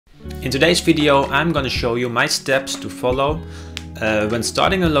In today's video I'm going to show you my steps to follow when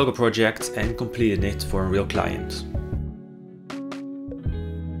starting a logo project and completing it for a real client.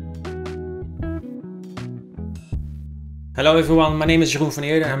 Hello everyone, my name is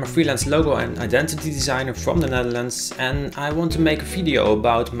Jeroen. I'm a freelance logo and identity designer from the Netherlands, and I want to make a video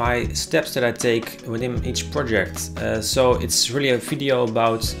about my steps that I take within each project. So it's really a video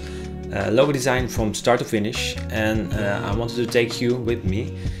about logo design from start to finish, and I wanted to take you with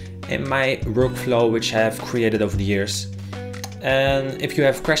me in my workflow which I have created over the years. And if you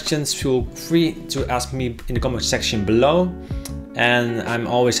have questions, feel free to ask me in the comment section below. And I'm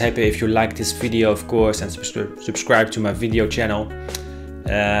always happy if you like this video, of course, and subscribe to my video channel.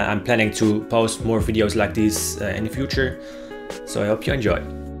 I'm planning to post more videos like these in the future, so I hope you enjoy.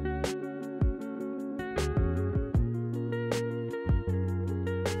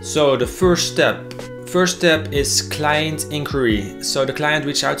 So the first step is client inquiry. So the client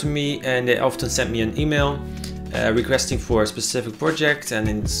reached out to me and they often send me an email requesting for a specific project, and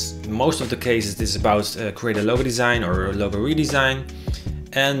in most of the cases this is about create a logo design or a logo redesign.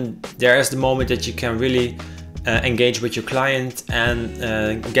 And there is the moment that you can really engage with your client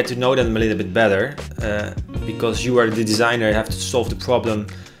and get to know them a little bit better, because you are the designer, you have to solve the problem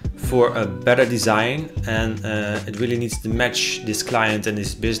for a better design, and it really needs to match this client and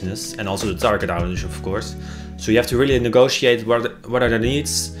this business, and also the target audience, of course. So you have to really negotiate what are the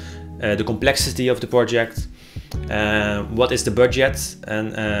needs, the complexity of the project, what is the budget,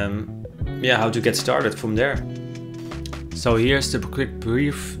 and yeah, how to get started from there. So here's the quick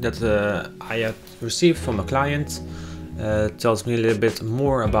brief that I have received from a client. Tells me a little bit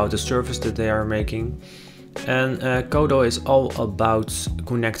more about the service that they are making. And Kodo is all about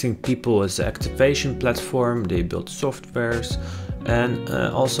connecting people as an activation platform. They build softwares, and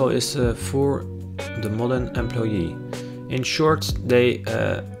also is for the modern employee. In short, they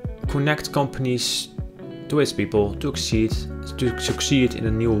connect companies to its people to succeed in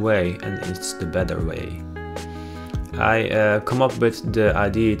a new way, and it's the better way. I come up with the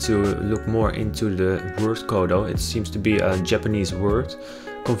idea to look more into the word Kodo. It seems to be a Japanese word.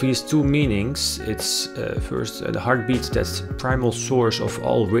 Conveys two meanings. It's first the heartbeat, that's primal source of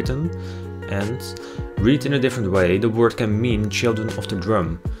all written, and read in a different way, the word can mean children of the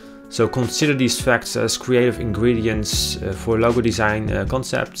drum. So consider these facts as creative ingredients for logo design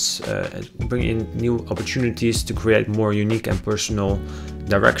concepts, bring in new opportunities to create more unique and personal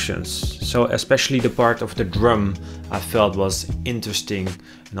directions. So especially the part of the drum I felt was interesting,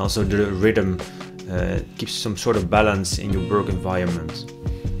 and also the rhythm keeps some sort of balance in your work environment.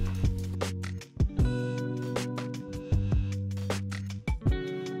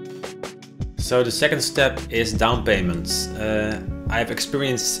 So the second step is down payments. I have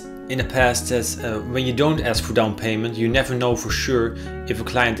experienced in the past that when you don't ask for down payment, you never know for sure if a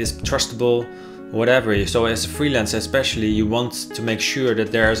client is trustable, whatever. So as a freelancer especially, you want to make sure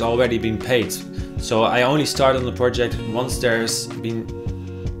that there has already been paid. So I only start on the project once there's been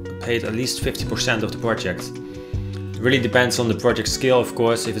paid at least 50% of the project. It really depends on the project scale, of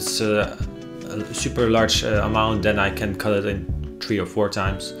course. If it's a super large amount, then I can cut it in 3 or 4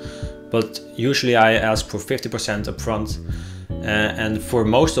 times. But usually I ask for 50% upfront, and for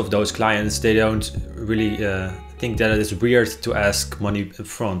most of those clients, they don't really think that it is weird to ask money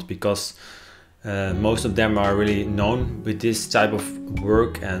upfront, because most of them are really known with this type of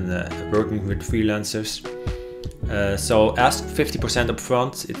work and working with freelancers. So ask 50%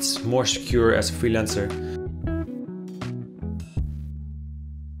 upfront, it's more secure as a freelancer.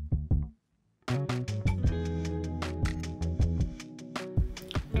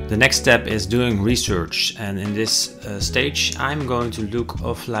 The next step is doing research, and in this stage I'm going to look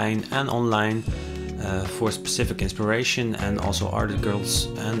offline and online for specific inspiration, and also articles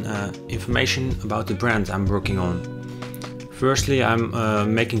and information about the brand I'm working on. Firstly,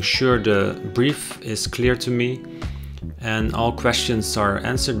 I'm making sure the brief is clear to me and all questions are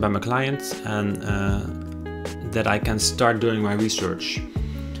answered by my client, and that I can start doing my research.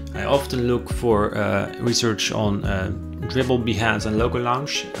 I often look for research on Dribbble, Behance and Logo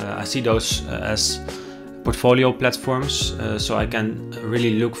Lounge. I see those as portfolio platforms, so I can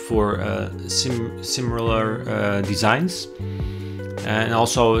really look for similar designs, and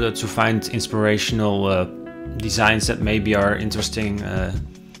also to find inspirational designs that maybe are interesting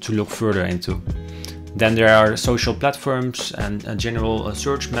to look further into. Then there are social platforms and general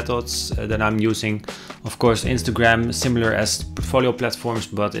search methods that I'm using. Of course, Instagram, similar as portfolio platforms,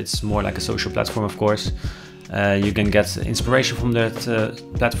 but it's more like a social platform, of course. You can get inspiration from that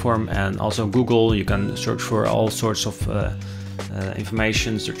platform, and also Google. You can search for all sorts of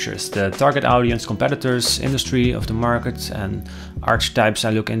information such as the target audience, competitors, industry of the market, and archetypes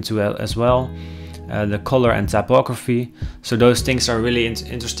I look into as well. The color and typography. So those things are really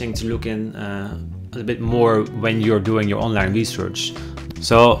interesting to look in a bit more when you're doing your online research.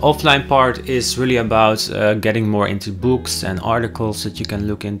 So offline part is really about getting more into books and articles that you can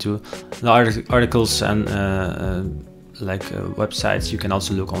look into. The articles and websites you can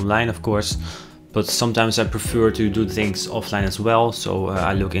also look online, of course. But sometimes I prefer to do things offline as well. So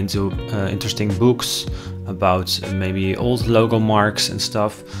I look into interesting books about maybe old logo marks and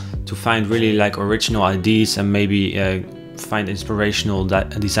stuff to find really like original ideas and maybe find inspirational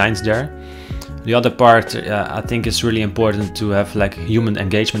designs there. The other part I think is really important to have like human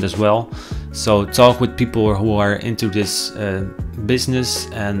engagement as well. So talk with people who are into this business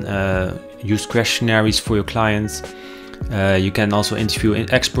and use questionnaires for your clients. You can also interview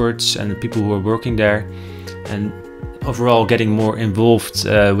experts and people who are working there, and overall getting more involved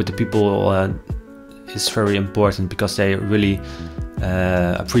with the people is very important because they really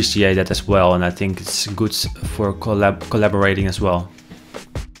appreciate that as well, and I think it's good for collaborating as well.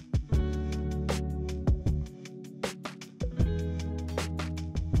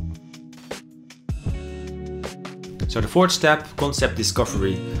 So the fourth step, concept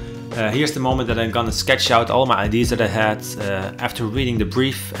discovery. Here's the moment that I'm gonna sketch out all my ideas that I had after reading the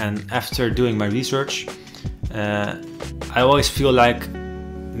brief and after doing my research. I always feel like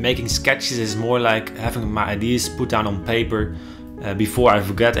making sketches is more like having my ideas put down on paper before I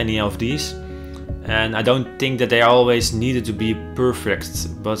forget any of these. And I don't think that they are always needed to be perfect,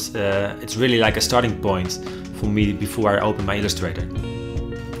 but it's really like a starting point for me before I open my Illustrator.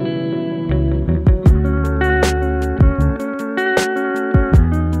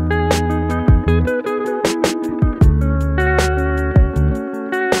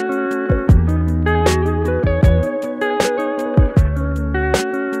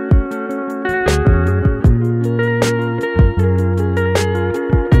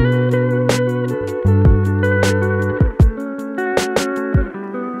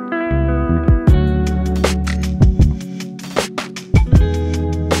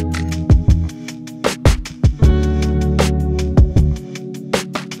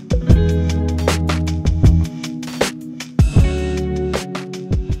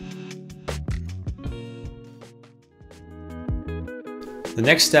 The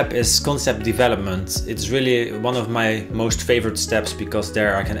next step is concept development. It's really one of my most favorite steps because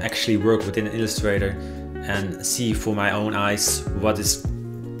there I can actually work within Illustrator and see for my own eyes what is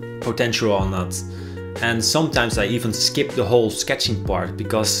potential or not. And sometimes I even skip the whole sketching part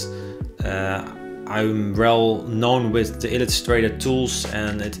because I'm well known with the Illustrator tools,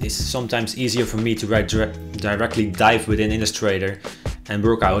 and it is sometimes easier for me to directly dive within Illustrator and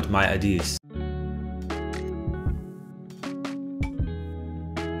work out my ideas.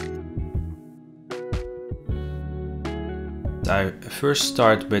 I first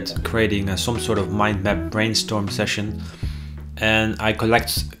start with creating some sort of mind map brainstorm session, and I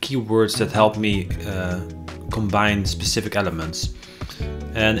collect keywords that help me combine specific elements.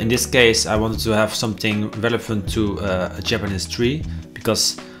 And in this case I wanted to have something relevant to a Japanese tree,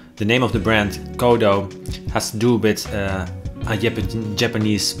 because the name of the brand, Kodo, has to do with a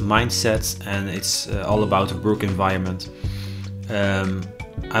Japanese mindset, and it's all about a work environment.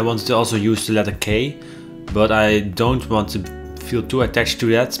 I wanted to also use the letter K, but I don't want to feel too attached to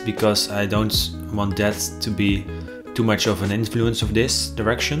that because I don't want that to be too much of an influence of this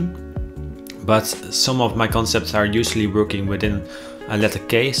direction. But some of my concepts are usually working within a letter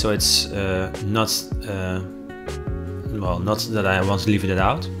K, so it's not that I want to leave it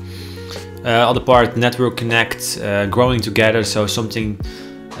out. Other part, network, connect, growing together, so something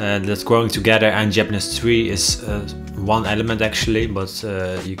that's growing together, and Japanese tree is one element actually, but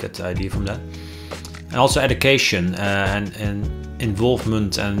you get the idea from that. And also education and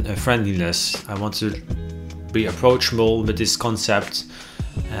involvement and friendliness. I want to be approachable with this concept,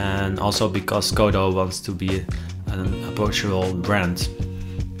 and also because Kodo wants to be an approachable brand.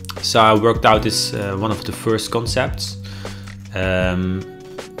 So I worked out this one of the first concepts.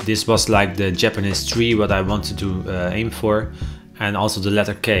 This was like the Japanese tree, what I wanted to aim for, and also the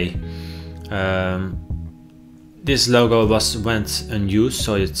letter K. This logo went unused,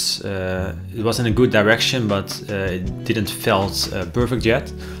 so it was in a good direction, but it didn't felt perfect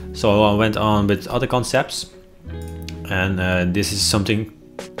yet. So I went on with other concepts, and this is something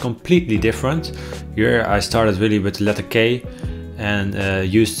completely different. Here I started really with the letter K and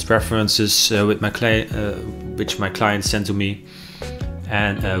used references which my client sent to me,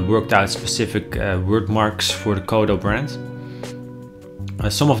 and worked out specific word marks for the Kodo brand.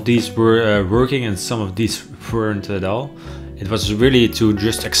 Some of these were working and some of these weren't at all. It was really to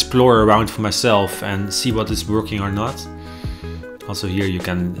just explore around for myself and see what is working or not. Also here you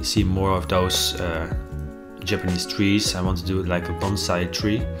can see more of those Japanese trees. I want to do like a bonsai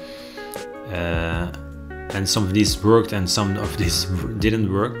tree. And some of these worked and some of these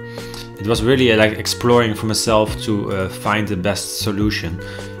didn't work. It was really like exploring for myself to find the best solution.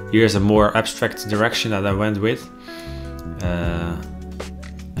 Here's a more abstract direction that I went with.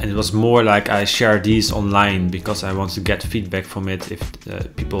 And it was more like I shared these online because I want to get feedback from it if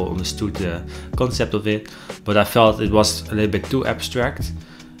people understood the concept of it. But I felt it was a little bit too abstract.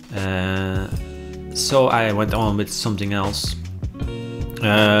 So I went on with something else.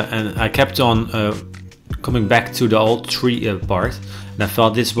 And I kept on coming back to the old tree part. And I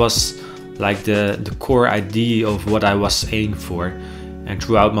felt this was like the core idea of what I was aiming for. And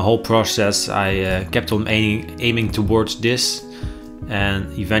throughout my whole process I kept on aiming towards this.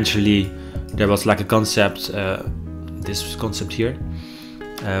 And eventually there was like a concept, this concept here,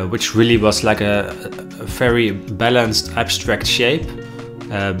 which really was like a very balanced abstract shape,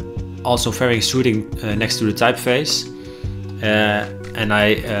 also very suiting next to the typeface. And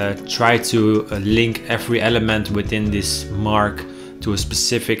I tried to link every element within this mark to a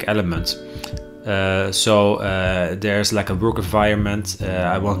specific element. So there's like a work environment.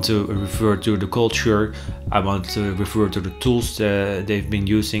 I want to refer to the culture. I want to refer to the tools they've been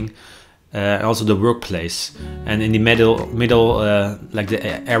using. And also the workplace. And in the middle, like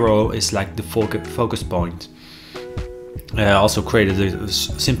the arrow is like the focus point. I also created a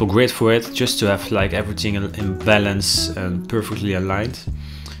simple grid for it, just to have like everything in balance and perfectly aligned.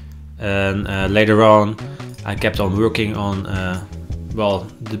 And later on, I kept on working on well,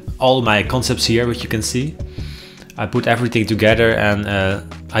 all my concepts here, which you can see. I put everything together, and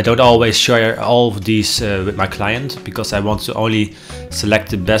I don't always share all of these with my client because I want to only select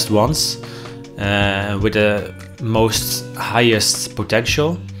the best ones with the most highest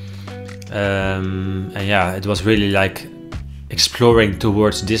potential. And yeah, it was really like exploring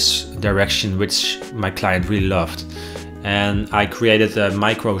towards this direction, which my client really loved. And I created a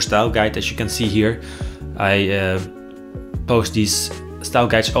micro style guide, as you can see here. I post these style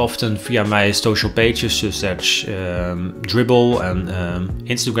guides often via my social pages, such as Dribbble and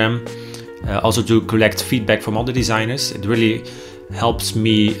Instagram, also to collect feedback from other designers. It really helps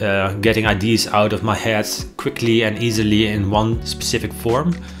me getting ideas out of my head quickly and easily in one specific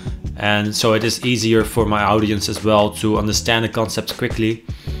form. And so it is easier for my audience as well to understand the concept quickly.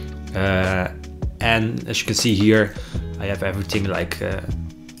 And as you can see here, I have everything like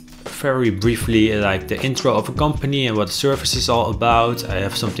very briefly, like the intro of a company and what the service is all about. I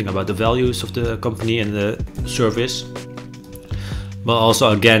have something about the values of the company and the service, but also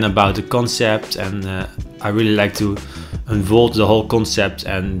again about the concept. And I really like to unfold the whole concept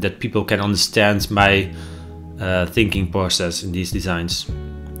and that people can understand my thinking process in these designs.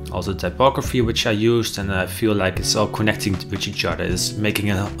 Also typography which I used, and I feel like it's all connecting with each other, it's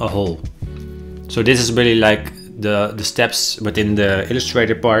making a whole. So this is really like the steps within the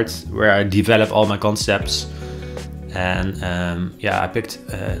Illustrator part where I develop all my concepts. And yeah, I picked,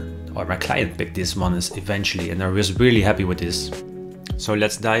 or my client picked this one eventually, and I was really happy with this. So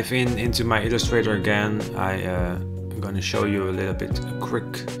let's dive into my Illustrator again. I'm gonna show you a little bit a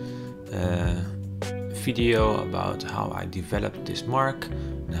quick video about how I developed this mark.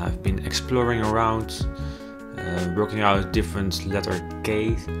 And I've been exploring around, working out different letter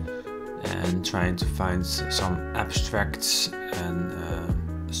K and trying to find some abstracts and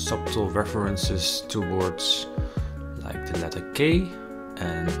subtle references towards like the letter K,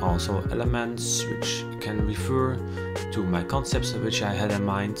 and also elements which can refer to my concepts which I had in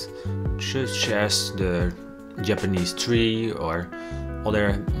mind, such as the Japanese tree or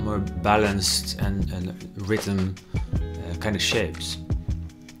other more balanced and rhythm kind of shapes.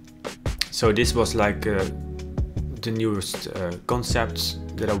 So this was like the newest concept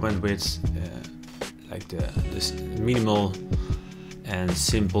that I went with, like this minimal and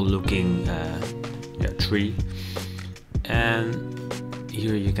simple looking tree. And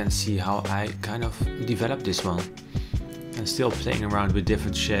here you can see how I kind of developed this one, and still playing around with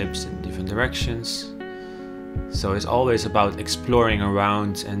different shapes in different directions. So it's always about exploring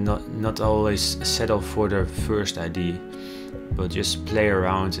around and not always settle for the first idea, but just play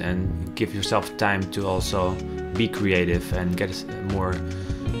around and give yourself time to also be creative and get more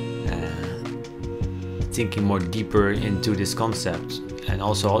thinking more deeper into this concept and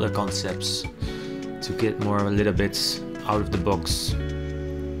also other concepts to get more a little bit out of the box.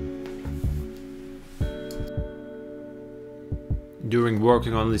 during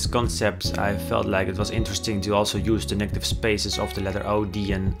working on this concept, I felt like it was interesting to also use the negative spaces of the letter O,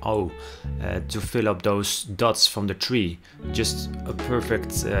 D and O to fill up those dots from the tree. Just a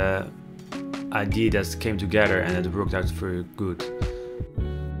perfect idea that came together, and it worked out very good.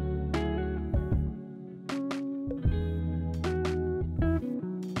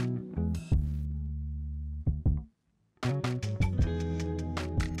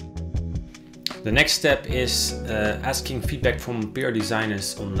 The next step is asking feedback from peer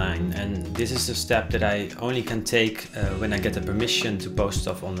designers online, and this is a step that I only can take when I get the permission to post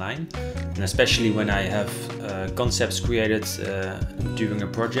stuff online, and especially when I have concepts created during a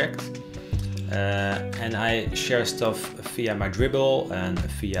project. And I share stuff via my Dribbble and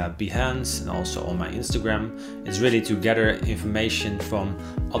via Behance and also on my Instagram. It's really to gather information from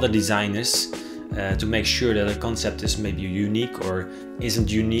other designers to make sure that a concept is maybe unique or isn't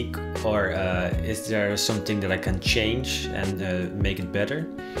unique, or is there something that I can change and make it better.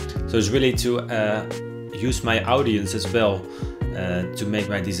 So it's really to use my audience as well to make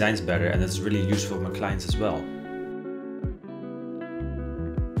my designs better, and it's really useful for my clients as well.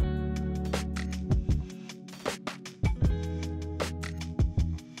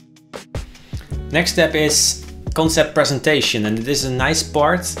 Next step is concept presentation, and this is a nice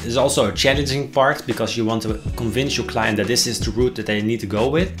part. It's also a challenging part because you want to convince your client that this is the route that they need to go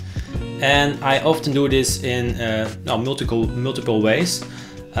with. And I often do this in multiple ways.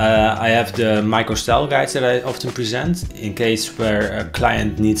 I have the micro style guides that I often present in case where a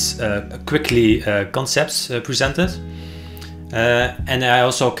client needs quickly concepts presented. And I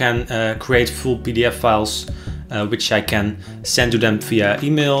also can create full PDF files which I can send to them via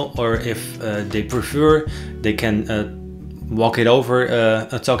email, or if they prefer, they can walk it over,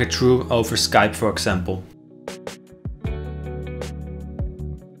 talk it through over Skype, for example.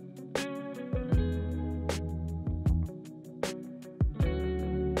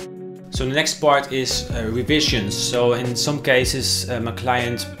 So the next part is revisions. So in some cases my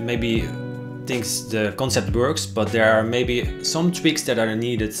client maybe thinks the concept works, but there are maybe some tweaks that are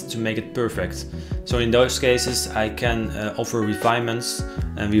needed to make it perfect. So in those cases I can offer refinements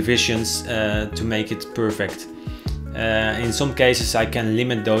and revisions to make it perfect. In some cases I can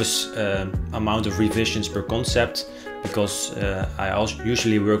limit those amount of revisions per concept, because I also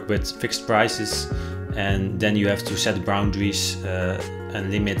usually work with fixed prices, and then you have to set boundaries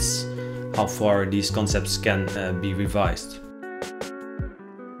and limits how far these concepts can be revised.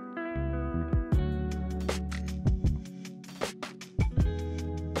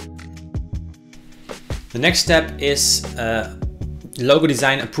 The next step is logo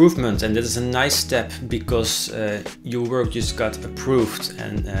design improvement, and this is a nice step because your work just got approved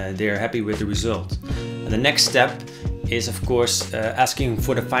and they are happy with the result. And the next step is of course asking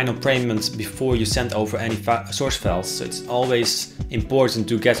for the final payment before you send over any source files. So it's always important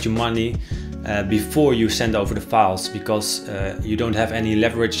to get your money before you send over the files, because you don't have any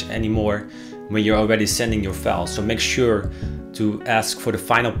leverage anymore when you're already sending your files. So make sure to ask for the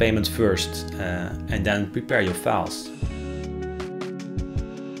final payment first and then prepare your files.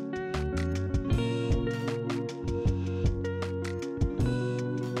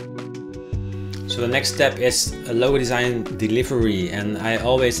 So the next step is a logo design delivery, and I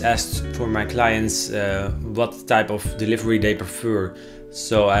always ask for my clients what type of delivery they prefer.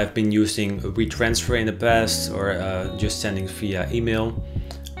 So I've been using WeTransfer in the past, or just sending via email,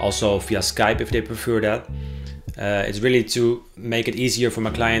 also via Skype if they prefer that. It's really to make it easier for my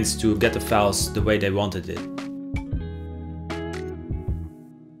clients to get the files the way they wanted it.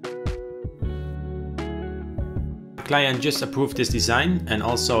 The client just approved this design, and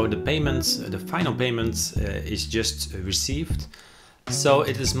also the payments, the final payment is just received. So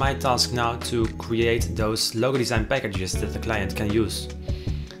it is my task now to create those logo design packages that the client can use.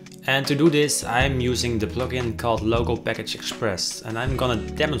 And to do this, I'm using the plugin called Logo Package Express, and I'm gonna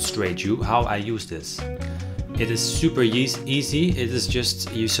demonstrate you how I use this. It is super easy. It is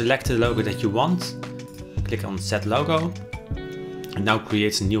just you select the logo that you want, click on Set Logo, and now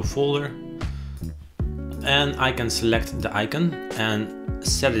creates a new folder. And I can select the icon and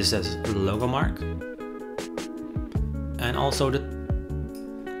set this as a logo mark, and also the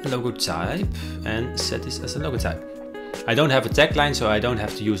logo type, and set this as a logo type. I don't have a tagline, so I don't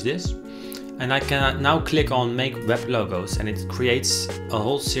have to use this. And I can now click on Make Web Logos, and it creates a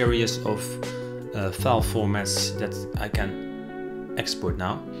whole series of file formats that I can export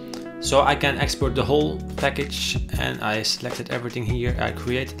now. So I can export the whole package, and I selected everything here. I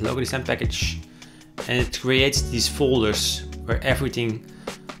create logo design package, and it creates these folders where everything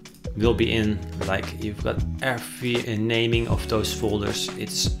will be in. Like, you've got every naming of those folders.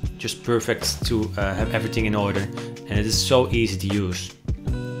 It's just perfect to have everything in order, and it is so easy to use.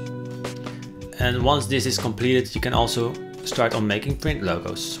 And once this is completed, you can also start on making print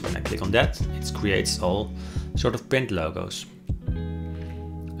logos. When I click on that, it creates all sort of print logos.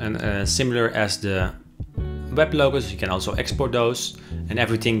 And similar as the web logos, you can also export those, and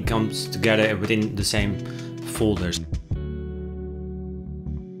everything comes together within the same folders.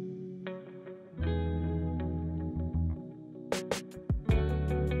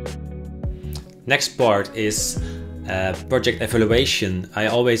 Next part is project evaluation. I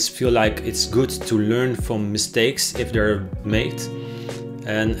always feel like it's good to learn from mistakes if they're made,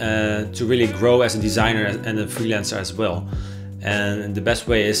 and to really grow as a designer and a freelancer as well. And the best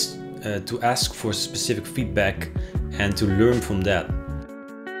way is to ask for specific feedback and to learn from that.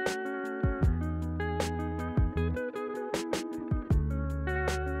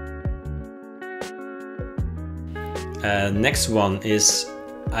 Next one is,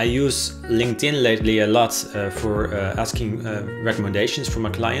 I use LinkedIn lately a lot for asking recommendations from my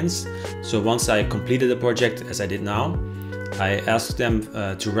clients. So once I completed a project, as I did now, I asked them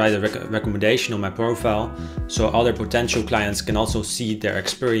to write a recommendation on my profile, so other potential clients can also see their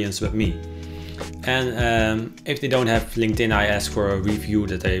experience with me. And if they don't have LinkedIn, I ask for a review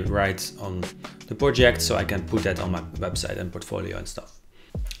that they write on the project, so I can put that on my website and portfolio and stuff.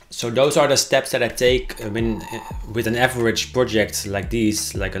 So those are the steps that I take with an average project like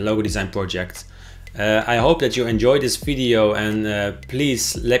these, like a logo design project. I hope that you enjoyed this video, and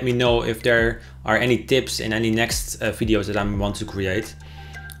please let me know if there are any tips in any next videos that I want to create.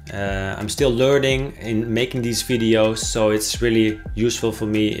 I'm still learning in making these videos, so it's really useful for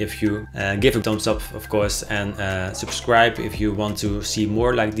me if you give a thumbs up, of course, and subscribe if you want to see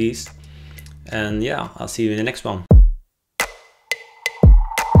more like these. And yeah, I'll see you in the next one.